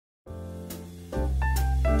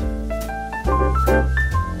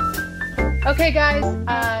Okay,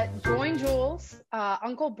 guys, Join Jules,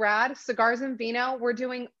 Uncle Brad, Cigars and Vino. We're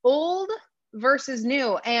doing old versus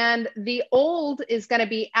new, and the old is going to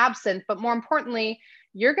be Absinthe, but more importantly,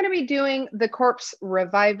 you're going to be doing the Corpse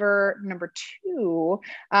Reviver #2,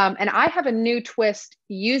 and I have a new twist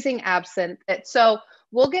using Absinthe. So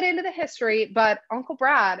we'll get into the history, but Uncle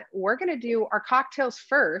Brad, we're going to do our cocktails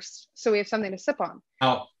first, so we have something to sip on.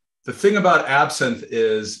 Now, the thing about Absinthe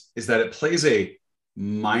is that it plays a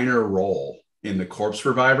minor role in the Corpse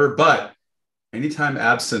Reviver, but anytime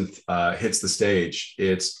Absinthe hits the stage,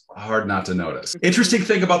 it's hard not to notice. Interesting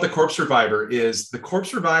thing about the Corpse Reviver is the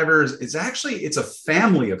Corpse Reviver is actually, it's a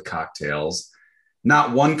family of cocktails,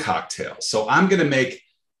 not one cocktail. So I'm going to make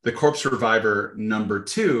the Corpse Reviver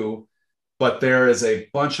 #2, but there is a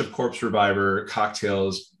bunch of Corpse Reviver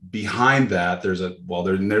cocktails behind that. There's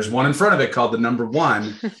one in front of it called the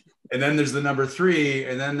 #1, and then there's the #3,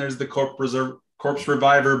 and then there's the Corpse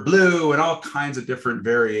Reviver Blue, and all kinds of different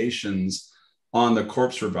variations on the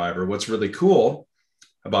Corpse Reviver. What's really cool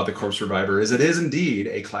about the Corpse Reviver is it is indeed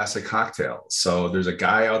a classic cocktail. So there's a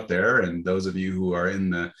guy out there, and those of you who are in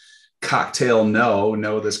the cocktail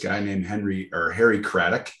know this guy named Harry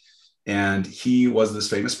Craddock. And he was this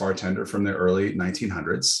famous bartender from the early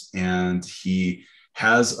 1900s. And he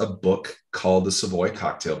has a book called the Savoy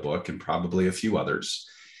Cocktail Book, and probably a few others.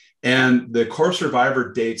 And the Corpse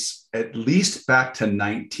Reviver dates at least back to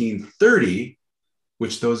 1930,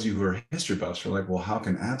 which those of you who are history buffs are like, well, how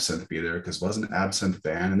can Absinthe be there? Because wasn't Absinthe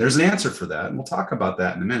banned? And there's an answer for that. And we'll talk about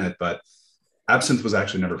that in a minute. But Absinthe was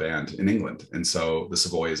actually never banned in England. And so the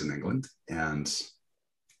Savoy is in England. And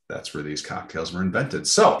that's where these cocktails were invented.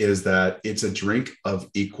 So is that it's a drink of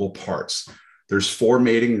equal parts. There's 4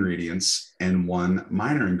 main ingredients and 1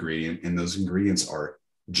 minor ingredient. And those ingredients are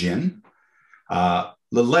gin,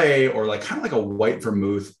 Lillet, or kind of like a white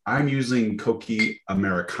vermouth. I'm using Cocchi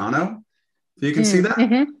Americano. So you can see that.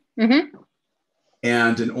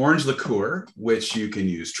 And an orange liqueur, which you can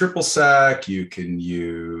use triple sec, you can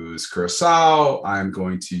use curaçao. I'm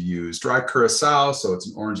going to use dry curaçao, so it's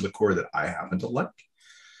an orange liqueur that I happen to like.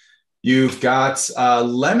 You've got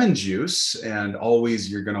lemon juice, and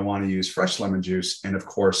always you're going to want to use fresh lemon juice, and of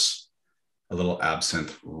course, a little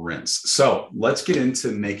absinthe rinse. So let's get into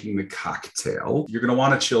making the cocktail. You're going to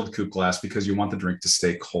want a chilled coupe glass because you want the drink to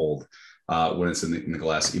stay cold when it's in the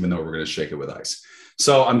glass, even though we're going to shake it with ice.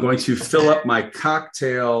 So I'm going to fill up my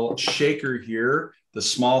cocktail shaker here, the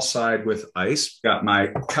small side with ice. Got my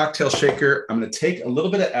cocktail shaker. I'm going to take a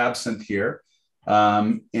little bit of absinthe here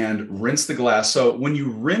and rinse the glass. So when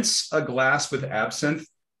you rinse a glass with absinthe,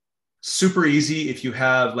 super easy. If you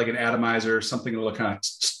have like an atomizer, something that will kind of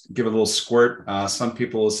give it a little squirt. Some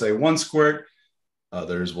people will say 1 squirt.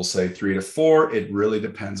 Others will say 3 to 4. It really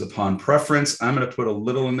depends upon preference. I'm going to put a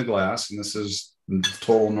little in the glass, and this is the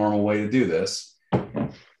total normal way to do this.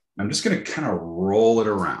 I'm just going to kind of roll it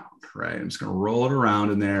around, right? I'm just going to roll it around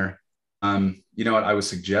in there. You know what? I would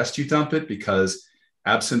suggest you dump it because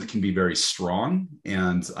absinthe can be very strong,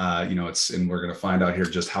 and and we're going to find out here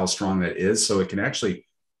just how strong that is. So it can actually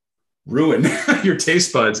ruin your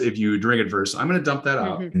taste buds if you drink it first. I'm going to dump that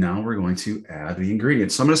out. Now we're going to add the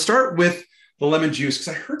ingredients. So I'm going to start with the lemon juice,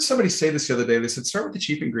 because I heard somebody say this the other day. They said, start with the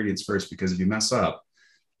cheap ingredients first, because if you mess up,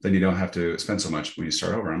 then you don't have to spend so much when you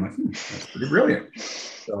start over. I'm like, that's pretty brilliant.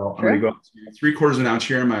 So I'm going to go up to 3/4 of an ounce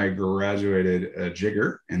here in my graduated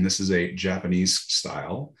jigger. And this is a Japanese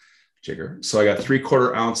style jigger. So I got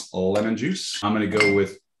 3/4 ounce lemon juice. I'm going to go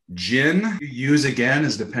with gin. Use again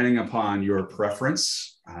is depending upon your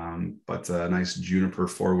preference. But a nice juniper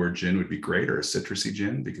forward gin would be great, or a citrusy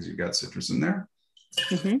gin because you've got citrus in there.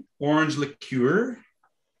 Orange liqueur,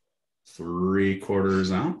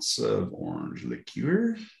 3/4 ounce of orange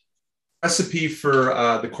liqueur. Recipe for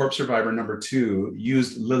the Corpse Reviver #2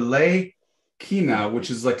 used Lillet Quina, which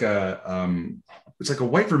is like it's like a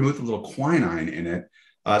white vermouth with a little quinine in it.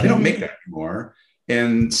 They don't make that anymore.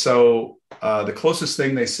 And so the closest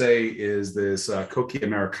thing they say is this Cocchi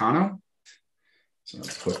Americano. So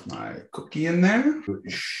let's put my cookie in there.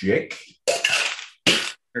 Shake.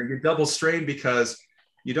 Or you double strain because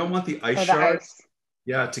you don't want the ice shards,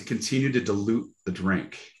 to continue to dilute the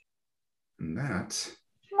drink. And that.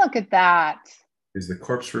 Look at that. Is the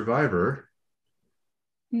Corpse Reviver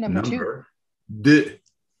 #2.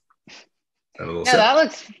 That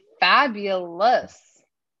looks fabulous.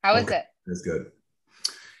 How is it? It's good.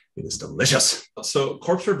 It is delicious. So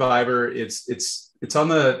Corpse Reviver, it's on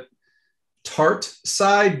the tart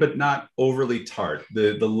side, but not overly tart.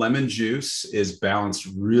 The lemon juice is balanced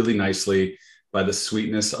really nicely by the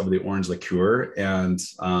sweetness of the orange liqueur, and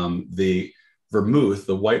the vermouth,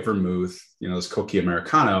 the white vermouth, this Cocchi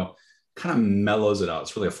Americano, kind of mellows it out.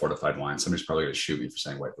 It's really a fortified wine. Somebody's probably going to shoot me for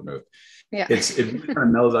saying white vermouth. Yeah. It really kind of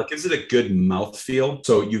mellows out, gives it a good mouthfeel.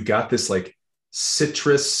 So you've got this like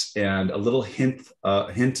citrus and a little hint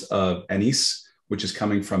of anise, which is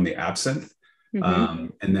coming from the absinthe.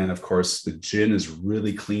 And then of course the gin is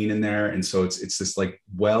really clean in there. And so it's this like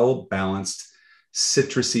well-balanced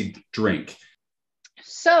citrusy drink.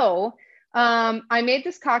 So I made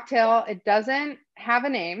this cocktail. It doesn't have a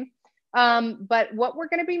name. But what we're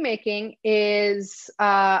going to be making is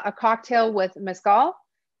a cocktail with mezcal,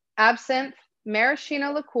 absinthe,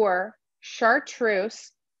 maraschino liqueur,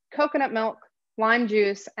 chartreuse, coconut milk, lime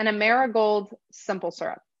juice, and a marigold simple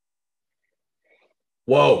syrup.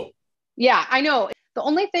 Whoa. Yeah, I know. The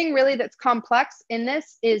only thing really that's complex in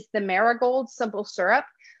this is the marigold simple syrup.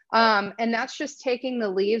 And that's just taking the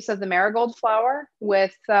leaves of the marigold flower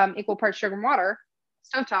with equal parts sugar and water,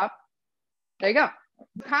 stovetop. There you go.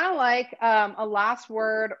 Kind of like a last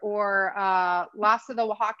word or last of the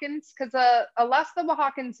Oaxacans, because a last of the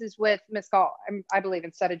Oaxacans is with mezcal, I believe,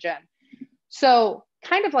 instead of gin. So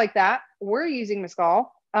kind of like that, we're using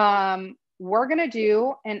mezcal. We're going to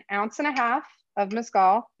do 1.5 ounces of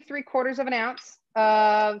mezcal, 3/4 of an ounce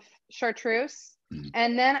of chartreuse,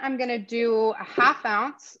 and then I'm going to do 1/2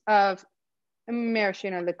 ounce of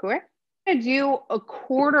maraschino liqueur. I'm going to do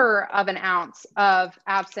 1/4 ounce of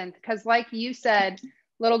absinthe because, like you said,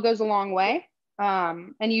 little goes a long way,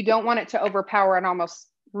 and you don't want it to overpower and almost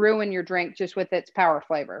ruin your drink just with its power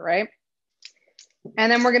flavor, right?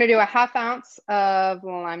 And then we're going to do 1/2 ounce of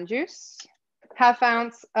lime juice, 1/2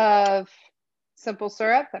 ounce of simple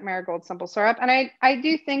syrup, that marigold simple syrup. And I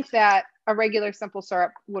do think that a regular simple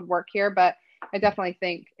syrup would work here, but I definitely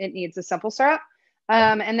think it needs a simple syrup.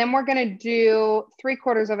 And then we're going to do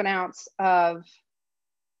 3/4 ounce of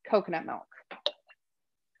coconut milk.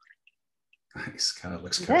 Nice. Kind of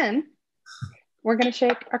looks good. Then we're going to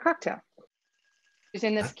shake our cocktail.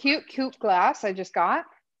 Using this cute coupe glass I just got.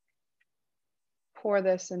 Pour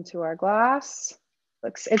this into our glass.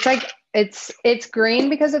 It's like it's green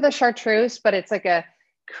because of the chartreuse, but it's like a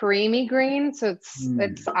creamy green. So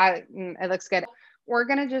it looks good. We're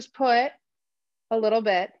going to just put a little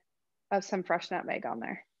bit of some fresh nutmeg on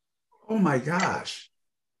there. Oh my gosh.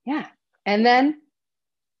 Yeah. And then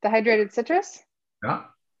the hydrated citrus. Yeah.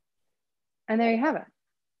 And there you have it.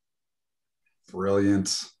 Brilliant.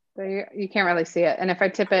 So you can't really see it. And if I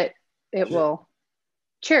tip it, it will.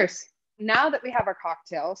 Cheers. Now that we have our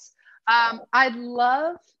cocktails, I'd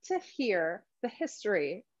love to hear the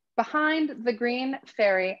history behind the Green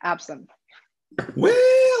Fairy Absinthe.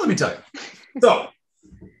 Well, let me tell you. So,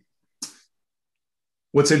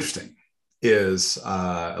 what's interesting is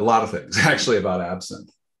a lot of things actually about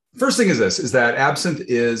absinthe. First thing is that absinthe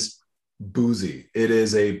is boozy. It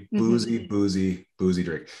is a boozy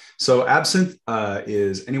drink. So absinthe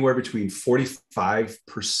is anywhere between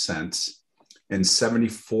 45% and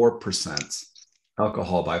 74%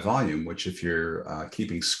 alcohol by volume, which if you're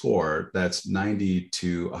keeping score, that's 90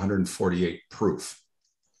 to 148 proof.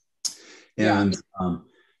 And,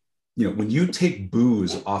 when you take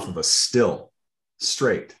booze off of a still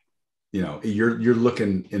straight, you're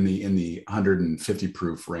looking in the 150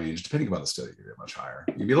 proof range, depending upon the still, you get much higher,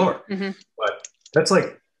 you'd be lower. But that's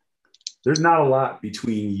like, there's not a lot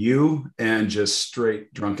between you and just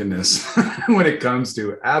straight drunkenness when it comes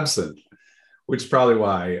to absinthe, which is probably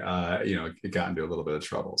why, it got into a little bit of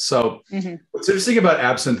trouble. So what's interesting about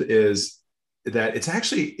absinthe is that it's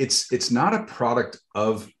actually, it's not a product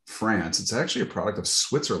of France. It's actually a product of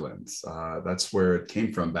Switzerland. That's where it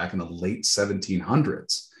came from back in the late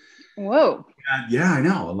 1700s. Whoa. Yeah, I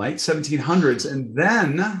know. Late 1700s. And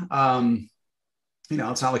then,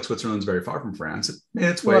 it's not like Switzerland's very far from France. It made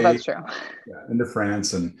its way that's true. Into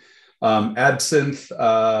France. And absinthe,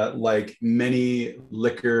 like many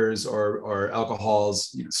liquors or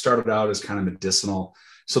alcohols, started out as kind of medicinal.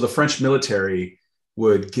 So the French military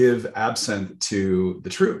would give absinthe to the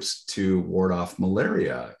troops to ward off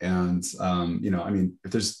malaria. And,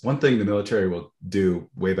 if there's one thing the military will do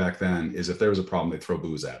way back then is if there was a problem, they'd throw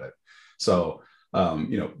booze at it. So,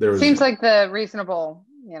 there was... Seems like the reasonable,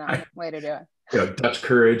 way to do it. Dutch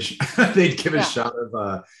courage. They'd give a shot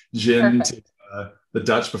of gin to the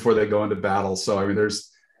Dutch before they go into battle. So,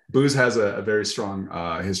 booze has a very strong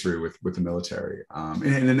history with the military,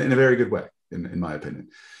 in a very good way, in my opinion.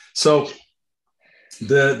 So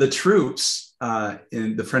the troops,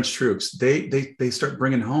 in the French troops, they start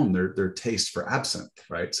bringing home their taste for absinthe,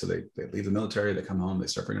 right? So they leave the military, they come home, they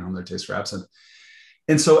start bringing home their taste for absinthe.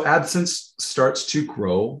 And so absinthe starts to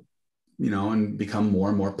grow, and become more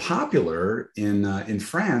and more popular in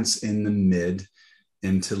France in the mid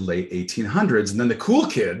into late 1800s. And then the cool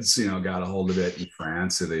kids, got a hold of it in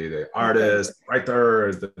France. So the artists,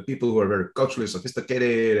 writers, the people who are very culturally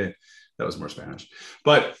sophisticated. That was more Spanish.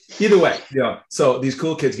 But either way, so these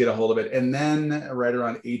cool kids get a hold of it. And then right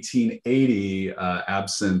around 1880,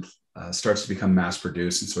 absinthe starts to become mass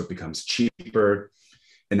produced. And so it becomes cheaper.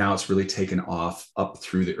 And now it's really taken off up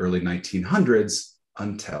through the early 1900s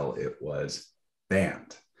until it was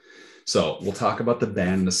banned. So we'll talk about the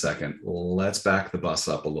ban in a second. Let's back the bus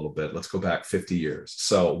up a little bit. Let's go back 50 years.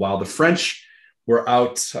 So while the French were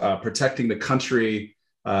out protecting the country,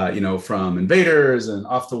 from invaders and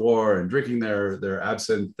off the war and drinking their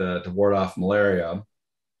absinthe to ward off malaria,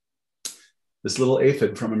 this little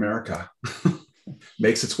aphid from America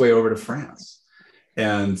makes its way over to France.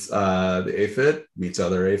 And the aphid meets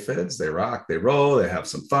other aphids. They rock, they roll, they have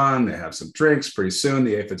some fun, they have some drinks. Pretty soon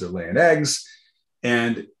the aphids are laying eggs,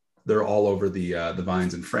 and they're all over the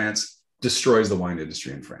vines in France, destroys the wine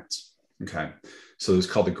industry in France. Okay. So it's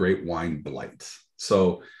called the Great Wine Blight.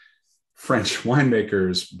 So French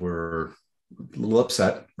winemakers were a little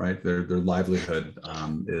upset, right? Their livelihood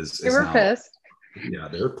is they were now pissed. Yeah,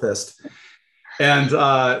 they were pissed. And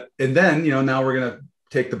then, now we're going to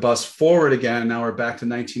take the bus forward again. Now we're back to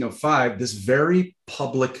 1905. This very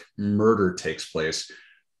public murder takes place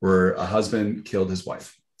where a husband killed his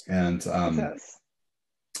wife. And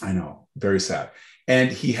I know, very sad.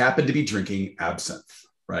 And he happened to be drinking absinthe,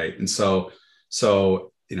 right? And so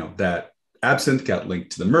that absinthe got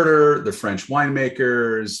linked to the murder. The French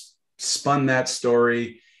winemakers spun that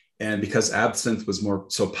story. And because absinthe was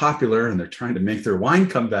so popular and they're trying to make their wine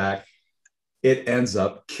come back, it ends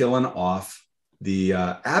up killing off the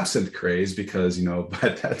absinthe craze because, by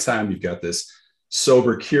that time you've got this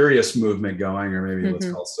sober curious movement going, or maybe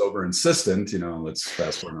let's call it sober insistent, let's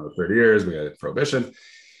fast forward another 30 years, we got prohibition.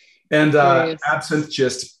 And absinthe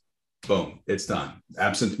just, boom, it's done.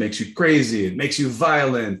 Absinthe makes you crazy. It makes you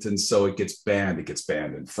violent. And so it gets banned. It gets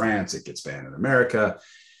banned in France. It gets banned in America.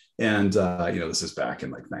 And, this is back in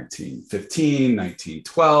like 1915,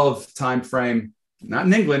 1912 timeframe, not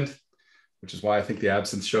in England, which is why I think the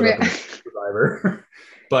absinthe showed up in Survivor.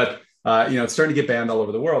 But, it's starting to get banned all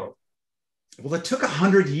over the world. Well, it took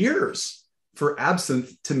 100 years for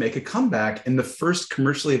absinthe to make a comeback. And the first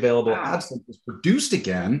commercially available absinthe was produced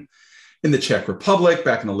again in the Czech Republic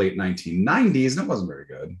back in the late 1990s. And it wasn't very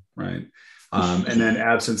good, right? And then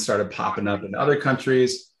absinthe started popping up in other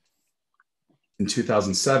countries. In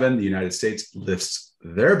 2007, the United States lifts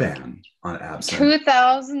their ban on absinthe.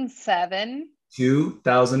 2007?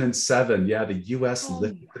 2007. Yeah, the US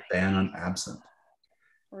lifted the ban on absinthe.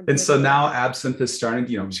 And so now absinthe is starting,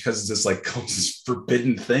 because it's this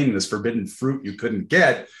forbidden thing, this forbidden fruit you couldn't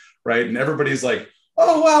get, right? And everybody's like,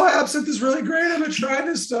 oh, wow, absinthe is really great. I'm going to try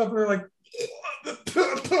this stuff. And they're like,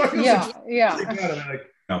 yeah.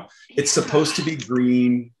 No, it's supposed to be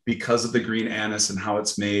green because of the green anise and how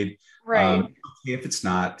it's made. Right. If it's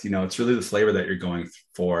not, it's really the flavor that you're going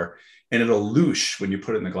for. And it'll loosh when you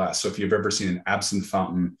put it in the glass. So if you've ever seen an absinthe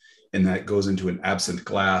fountain and that goes into an absinthe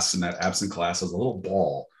glass, and that absinthe glass has a little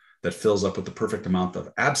ball that fills up with the perfect amount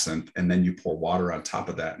of absinthe, and then you pour water on top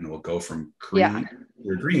of that, and it will go from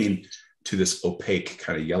green to this opaque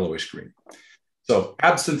kind of yellowish green. So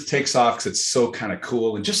absinthe takes off because it's so kind of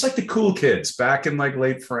cool. And just like the cool kids back in like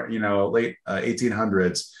late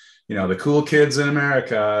 1800s, the cool kids in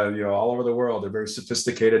America, all over the world, they're very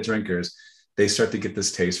sophisticated drinkers. They start to get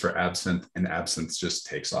this taste for absinthe, and absinthe just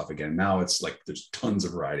takes off again. Now it's like there's tons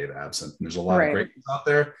of variety of absinthe. And there's a lot of great ones out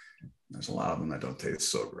there. There's a lot of them that don't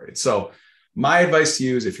taste so great. So my advice to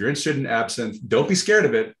you is if you're interested in absinthe, don't be scared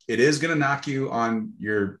of it. It is going to knock you on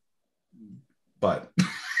your butt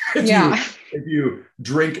if you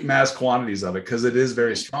drink mass quantities of it, because it is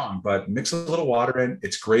very strong. But mix a little water in.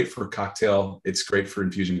 It's great for cocktail. It's great for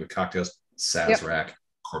infusing with cocktails. Sazerac,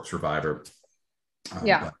 Corpse Reviver.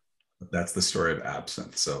 But that's the story of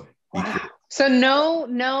absinthe. So so no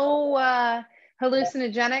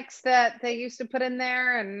hallucinogenics that they used to put in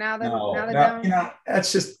there, and now they don't.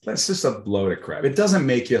 That's just a load of crap. It doesn't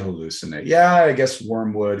make you hallucinate. Yeah, I guess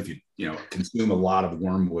wormwood. If you consume a lot of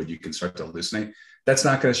wormwood, you can start to hallucinate. That's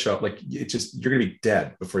not going to show up. Like you're going to be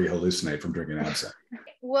dead before you hallucinate from drinking absinthe.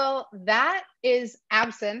 Well, that is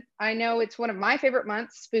absinthe. I know it's one of my favorite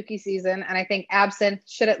months, spooky season, and I think absinthe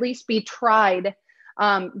should at least be tried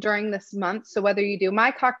during this month. So whether you do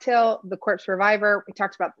my cocktail, the Corpse Reviver, we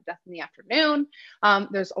talked about the Death in the Afternoon.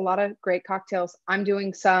 There's a lot of great cocktails. I'm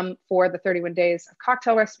doing some for the 31 days of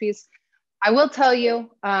cocktail recipes. I will tell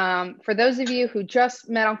you, for those of you who just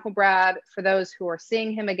met Uncle Brad, for those who are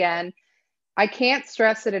seeing him again, I can't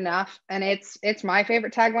stress it enough. And it's my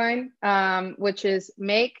favorite tagline, which is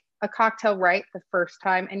make a cocktail right the first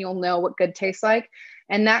time and you'll know what good tastes like.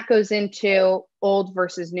 And that goes into old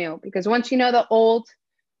versus new, because once you know the old,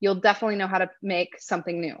 you'll definitely know how to make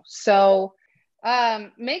something new. So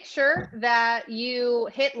make sure that you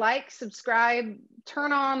hit like, subscribe,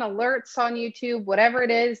 turn on alerts on YouTube, whatever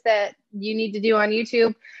it is that you need to do on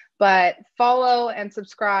YouTube, but follow and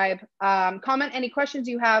subscribe. Comment any questions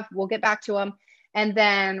you have. We'll get back to them. And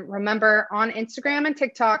then remember, on Instagram and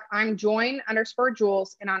TikTok, I'm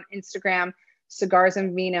Join_Jules, and on Instagram, Cigars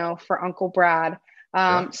and Vino for Uncle Brad.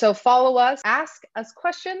 So follow us, ask us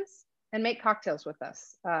questions, and make cocktails with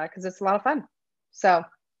us, because it's a lot of fun. So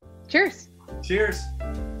cheers. Cheers.